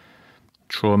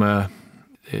trauma.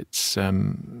 It's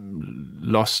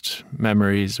lost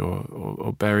memories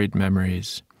or buried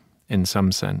memories in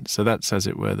some sense. So that's, as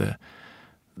it were,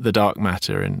 the dark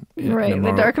matter in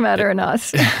the dark matter in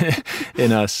us.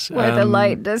 In us. Where the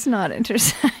light does not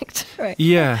intersect. Right.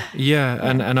 Yeah.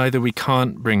 And either we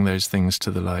can't bring those things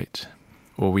to the light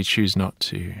or we choose not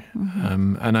to.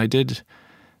 Mm-hmm.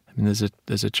 And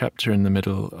there's a chapter in the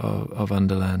middle of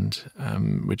Underland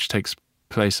which takes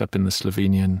place up in the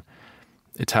Slovenian,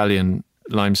 Italian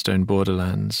limestone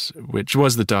borderlands, which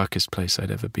was the darkest place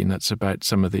I'd ever been. That's about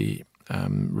some of the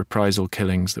reprisal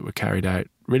killings that were carried out,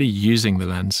 really using the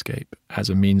landscape as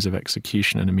a means of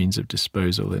execution and a means of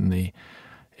disposal in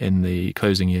the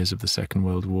closing years of the Second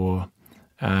World War.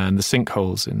 And the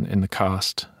sinkholes in the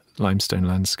karst limestone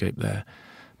landscape there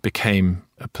became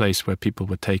a place where people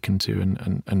were taken to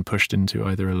and pushed into,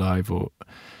 either alive or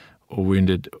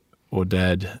wounded or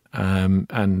dead.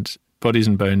 And bodies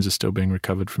and bones are still being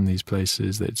recovered from these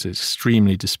places. It's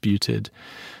extremely disputed,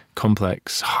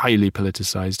 complex, highly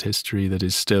politicized history that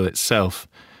is still itself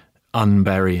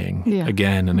unburying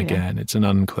again and again. It's an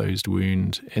unclosed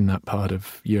wound in that part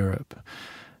of Europe.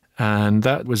 And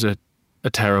that was a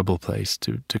terrible place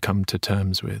to come to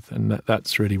terms with. And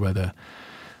that's really where the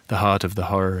heart of the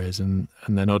horror is. And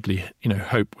then oddly,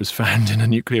 hope was found in a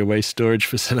nuclear waste storage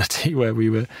facility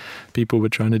where people were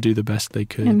trying to do the best they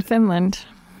could. In Finland.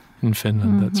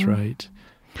 That's right.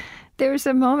 There's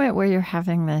a moment where you're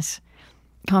having this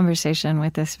conversation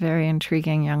with this very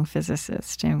intriguing young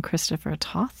physicist named Christopher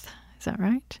Toth. Is that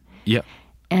right? Yeah.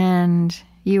 And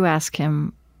you ask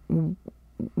him,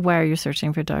 why are you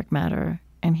searching for dark matter?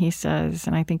 And he says,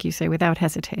 and I think you say without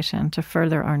hesitation, to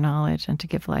further our knowledge and to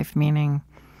give life meaning.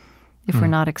 If we're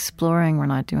not exploring, we're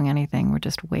not doing anything, we're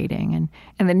just waiting.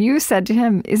 And then you said to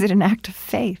him, is it an act of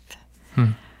faith?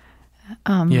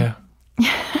 Yeah.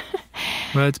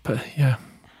 Well, it's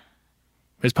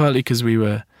partly because we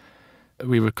were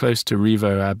close to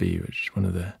Rievaulx Abbey, which is one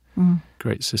of the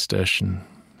great Cistercian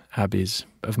abbeys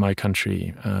of my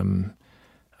country, and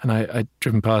I'd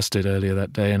driven past it earlier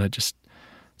that day, and it's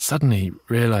suddenly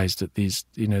realized that these,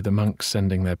 the monks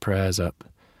sending their prayers up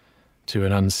to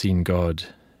an unseen God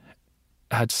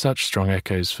had such strong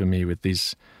echoes for me with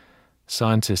these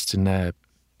scientists in their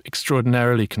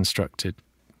extraordinarily constructed,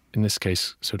 in this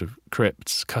case, sort of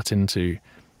crypts cut into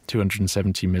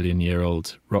 270 million year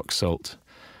old rock salt,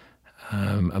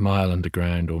 a mile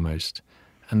underground almost.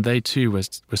 And they too were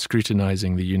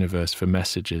scrutinizing the universe for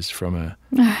messages from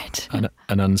an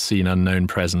unseen, unknown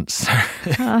presence.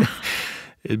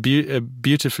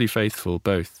 Beautifully faithful,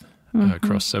 both,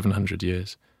 across 700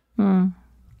 years. Mm.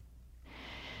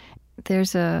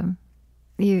 There's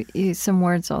some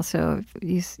words also.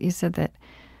 You said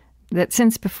that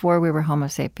since before we were Homo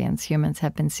sapiens, humans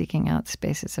have been seeking out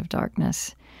spaces of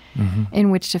darkness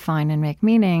in which to find and make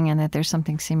meaning, and that there's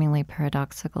something seemingly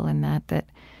paradoxical in that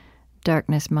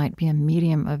darkness might be a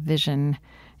medium of vision,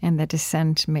 and the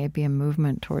descent may be a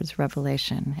movement towards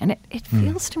revelation. And it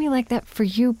feels to me like that for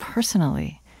you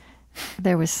personally.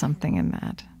 There was something in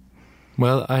that.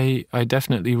 Well, I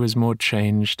definitely was more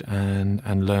changed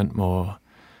and learnt more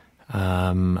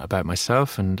about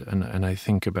myself and I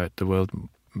think about the world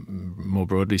more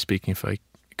broadly speaking, if I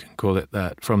can call it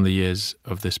that, from the years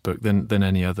of this book than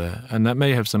any other. And that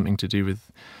may have something to do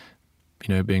with,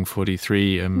 being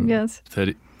 43, yes.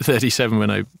 37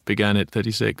 when I began it,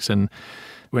 36. And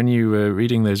when you were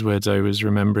reading those words, I was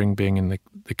remembering being in the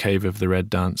Cave of the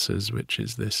Red Dancers, which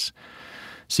is this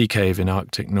sea cave in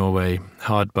Arctic Norway,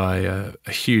 hard by a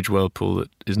huge whirlpool that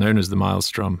is known as the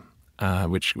Maelstrom,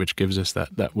 which gives us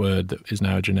that word that is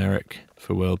now generic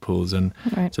for whirlpools. And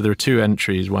right. So there are two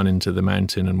entries, one into the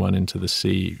mountain and one into the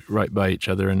sea, right by each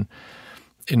other. And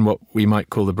in what we might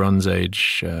call the Bronze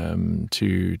Age, 2,000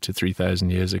 to 3,000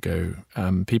 years ago,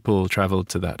 people travelled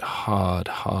to that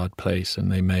hard place,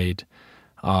 and they made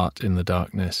art in the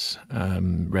darkness,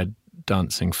 red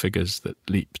dancing figures that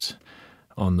leaped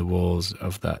on the walls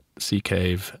of that sea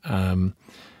cave.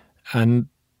 And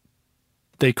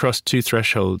they crossed two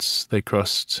thresholds. They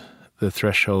crossed the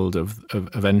threshold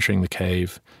of entering the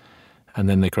cave, and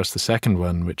then they crossed the second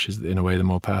one, which is in a way the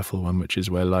more powerful one, which is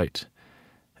where light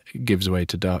gives way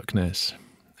to darkness.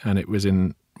 And it was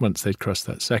once they'd crossed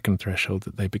that second threshold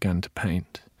that they began to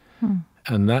paint.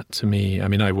 And that to me,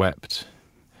 I wept.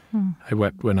 I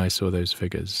wept when I saw those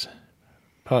figures,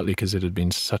 partly because it had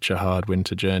been such a hard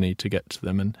winter journey to get to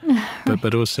them,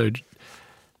 but also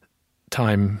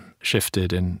time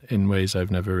shifted in ways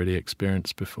I've never really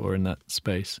experienced before in that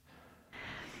space.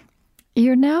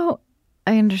 You're now,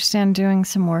 I understand, doing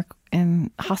some work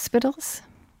in hospitals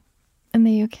in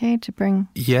the UK to bring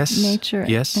nature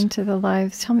into the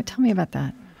lives. Tell me about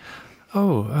that.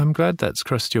 Oh, I'm glad that's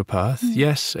crossed your path.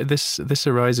 Yes, this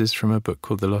arises from a book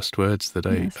called The Lost Words that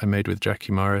I made with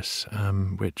Jackie Morris,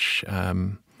 which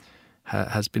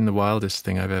has been the wildest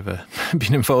thing I've ever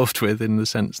been involved with, in the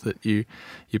sense that you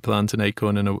plant an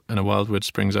acorn and a wildwood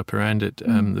springs up around it.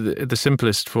 The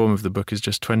simplest form of the book is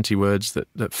just 20 words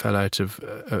that fell out of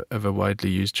a widely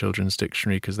used children's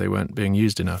dictionary because they weren't being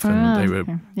used enough, and they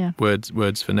were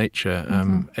words for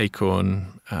nature.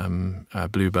 Acorn,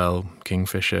 bluebell,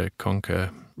 kingfisher,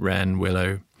 conker, wren,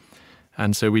 willow.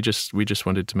 And so we just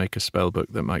wanted to make a spell book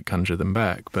that might conjure them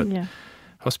back. But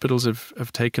hospitals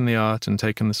have taken the art and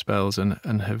taken the spells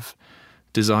and have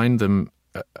designed them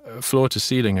floor to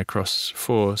ceiling across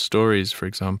 4 stories, for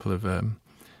example, of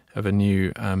a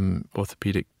new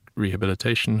orthopedic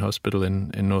rehabilitation hospital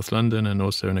in North London, and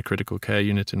also in a critical care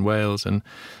unit in Wales. And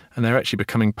they're actually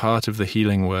becoming part of the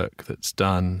healing work that's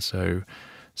done. So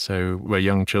where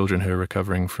young children who are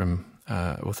recovering from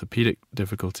orthopedic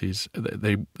difficulties,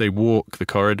 they walk the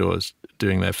corridors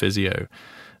doing their physio.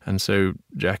 And so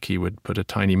Jackie would put a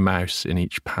tiny mouse in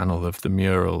each panel of the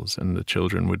murals, and the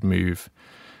children would move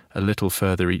a little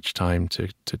further each time to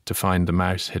find the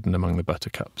mouse hidden among the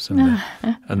buttercups and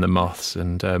the moths.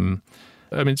 And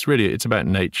it's about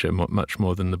nature much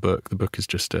more than the book. The book is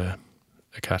just a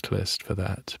catalyst for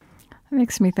that. It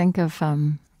makes me think of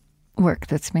work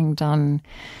that's being done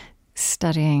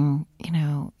studying,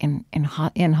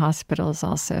 in hospitals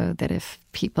also, that if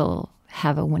people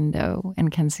have a window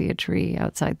and can see a tree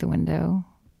outside the window,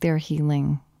 their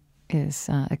healing is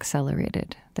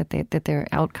accelerated, that their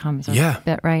outcomes are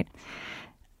right.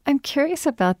 I'm curious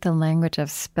about the language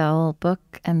of spell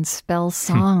book and spell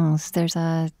songs. There's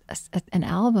an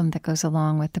album that goes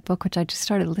along with the book, which I just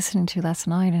started listening to last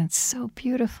night, and it's so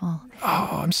beautiful.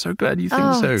 Oh, I'm so glad you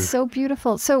think so. It's so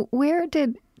beautiful. So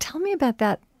tell me about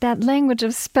that language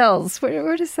of spells.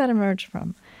 Where does that emerge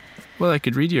from? Well, I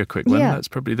could read you a quick one. That's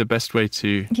probably the best way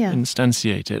to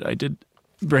instantiate it. I did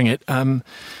bring it.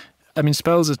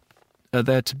 Spells are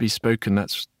there to be spoken.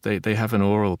 They have an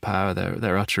oral power,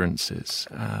 their utterances.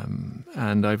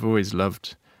 And I've always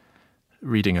loved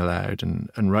reading aloud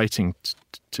and writing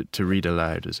to read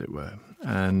aloud, as it were.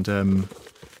 And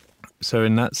so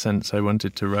in that sense, I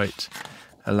wanted to write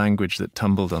a language that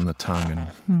tumbled on the tongue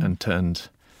and turned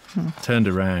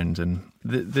around. And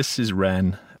this is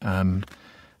wren.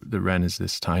 The wren is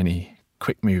this tiny,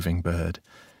 quick-moving bird.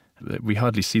 We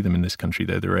hardly see them in this country,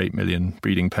 though. There are 8 million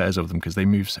breeding pairs of them because they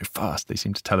move so fast, they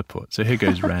seem to teleport. So here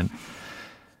goes wren.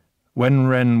 When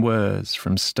wren whirs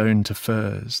from stone to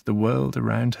furze, the world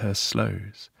around her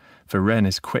slows. For wren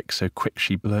is quick, so quick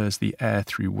she blurs the air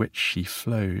through which she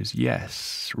flows.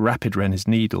 Yes, rapid wren is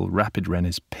needle, rapid wren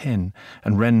is pin,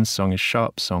 and wren's song is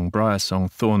sharp song, briar song,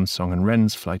 thorn song, and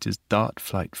wren's flight is dart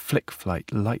flight, flick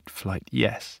flight, light flight.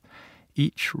 Yes,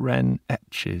 each wren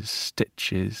etches,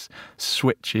 stitches,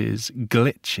 switches,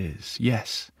 glitches.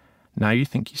 Yes, now you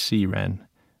think you see wren,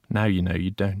 now you know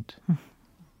you don't.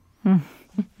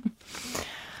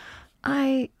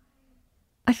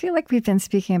 I feel like we've been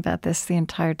speaking about this the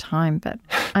entire time, but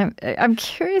I'm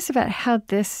curious about how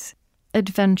this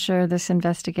adventure, this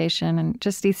investigation, and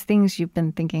just these things you've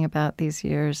been thinking about these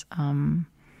years,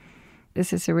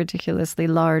 this is a ridiculously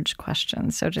large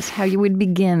question. So just how you would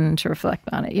begin to reflect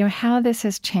on it, how this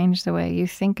has changed the way you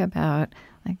think about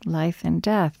like life and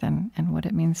death and what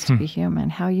it means to be human,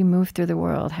 how you move through the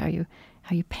world, how you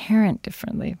parent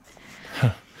differently.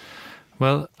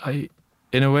 Well,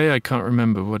 in a way, I can't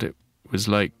remember what it was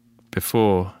like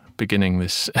before beginning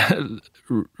this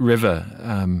river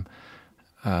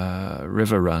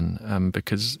run,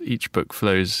 because each book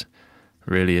flows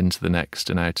really into the next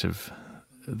and out of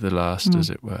the last, as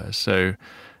it were. So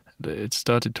it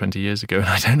started 20 years ago, and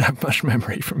I don't have much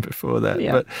memory from before that.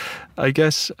 Yeah. But I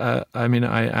guess, I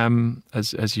am,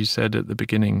 as you said at the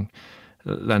beginning,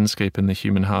 landscape and the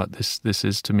human heart. This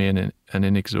is to me an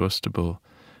inexhaustible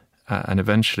and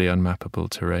eventually unmappable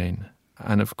terrain.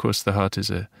 And of course, the heart is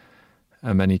a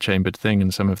many-chambered thing,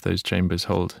 and some of those chambers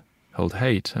hold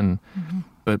hate, and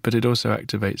but it also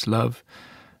activates love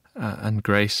and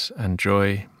grace and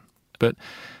joy. But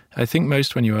I think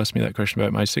most when you ask me that question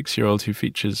about my 6-year-old, who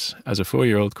features as a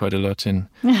 4-year-old quite a lot in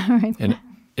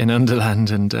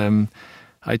Underland, and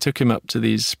I took him up to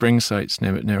these spring sites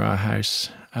near our house,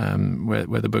 where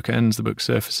the book ends, the book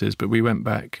surfaces, but we went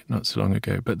back not so long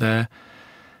ago. But there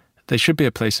should be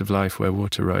a place of life where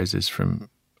water rises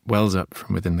wells up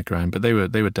from within the ground, but they were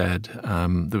dead.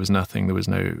 There was nothing. There was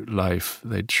no life.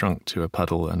 They'd shrunk to a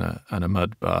puddle and a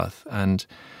mud bath. And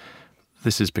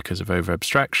this is because of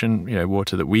over-abstraction,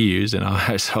 water that we use in our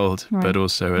household, right. But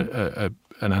also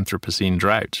an Anthropocene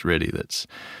drought, really, that's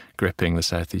gripping the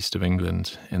southeast of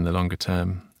England in the longer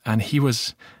term. And he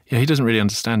doesn't really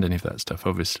understand any of that stuff,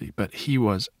 obviously, but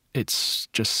it's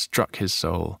just struck his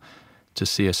soul to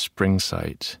see a spring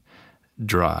site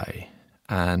dry.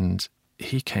 And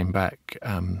he came back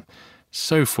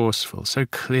so forceful, so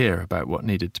clear about what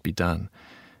needed to be done.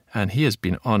 And he has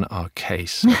been on our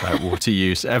case about water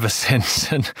use ever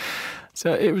since. And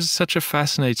so it was such a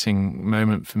fascinating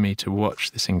moment for me to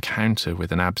watch this encounter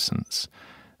with an absence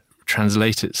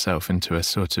translate itself into a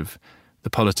sort of the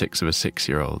politics of a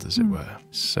 6-year-old, as it were.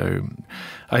 So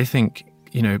I think,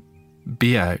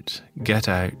 be out, get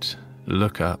out,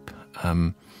 look up,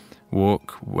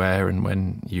 walk where and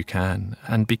when you can,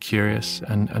 and be curious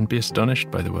and be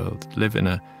astonished by the world. Live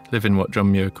in what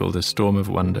John Muir called a storm of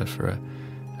wonder for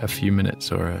a few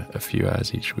minutes or a few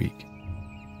hours each week.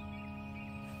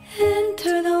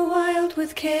 Enter the wild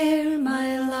with care,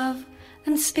 my love,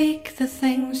 and speak the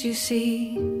things you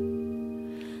see.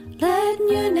 Let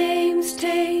new names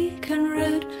take and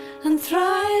root and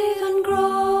thrive and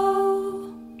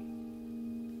grow.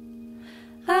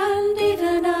 And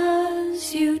even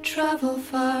as you travel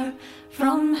far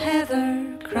from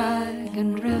heather, crag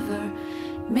and river,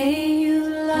 may you,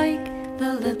 like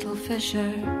the little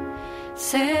fisher,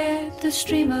 set the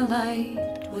stream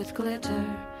alight with glitter.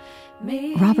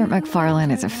 Robert Macfarlane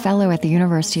is a fellow at the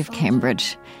University of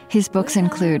Cambridge. His books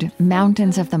include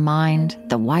Mountains of the Mind,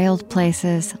 The Wild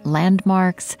Places,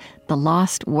 Landmarks, The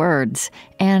Lost Words,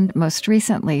 and most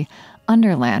recently,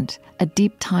 Underland, A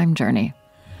Deep Time Journey.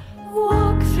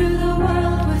 Walk through the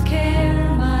world with care,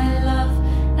 my love,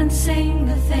 and sing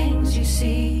the things you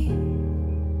see.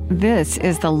 This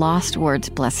is the Lost Words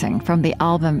Blessing from the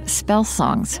album Spell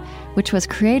Songs, which was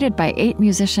created by 8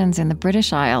 musicians in the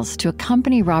British Isles to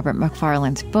accompany Robert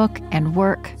Macfarlane's book and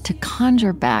work to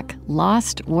conjure back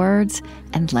lost words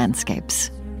and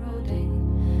landscapes.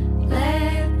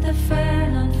 Let the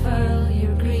fern unfurl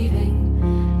your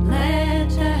grieving. Let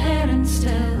the heron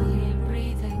still your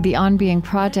breathing. The On Being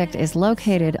Project is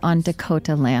located on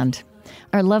Dakota land.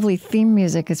 Our lovely theme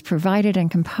music is provided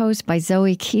and composed by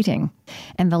Zoe Keating.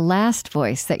 And the last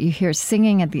voice that you hear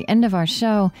singing at the end of our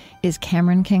show is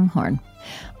Cameron Kinghorn.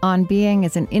 On Being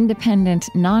is an independent,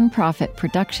 nonprofit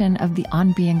production of the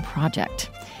On Being Project.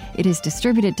 It is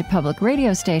distributed to public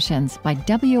radio stations by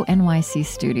WNYC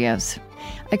Studios.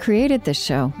 I created this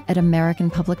show at American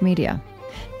Public Media.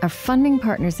 Our funding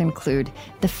partners include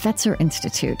the Fetzer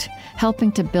Institute,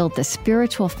 helping to build the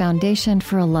spiritual foundation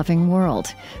for a loving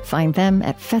world. Find them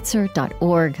at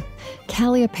fetzer.org.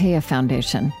 Calliopeia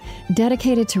Foundation,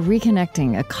 dedicated to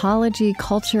reconnecting ecology,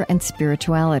 culture, and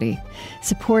spirituality,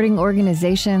 supporting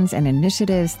organizations and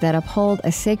initiatives that uphold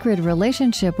a sacred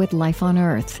relationship with life on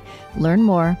Earth. Learn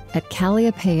more at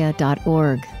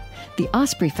calliopeia.org. The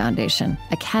Osprey Foundation,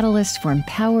 a catalyst for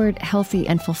empowered, healthy,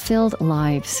 and fulfilled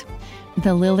lives.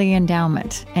 The Lilly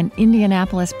Endowment, an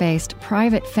Indianapolis-based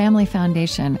private family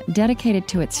foundation dedicated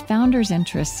to its founders'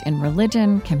 interests in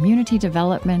religion, community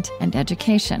development, and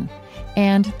education.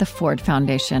 And the Ford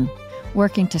Foundation,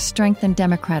 working to strengthen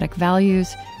democratic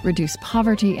values, reduce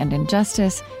poverty and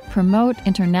injustice, promote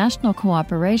international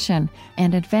cooperation,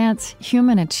 and advance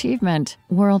human achievement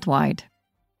worldwide.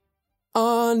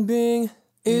 On Being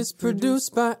is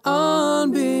produced by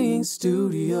On Being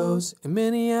Studios in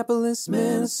Minneapolis,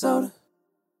 Minnesota.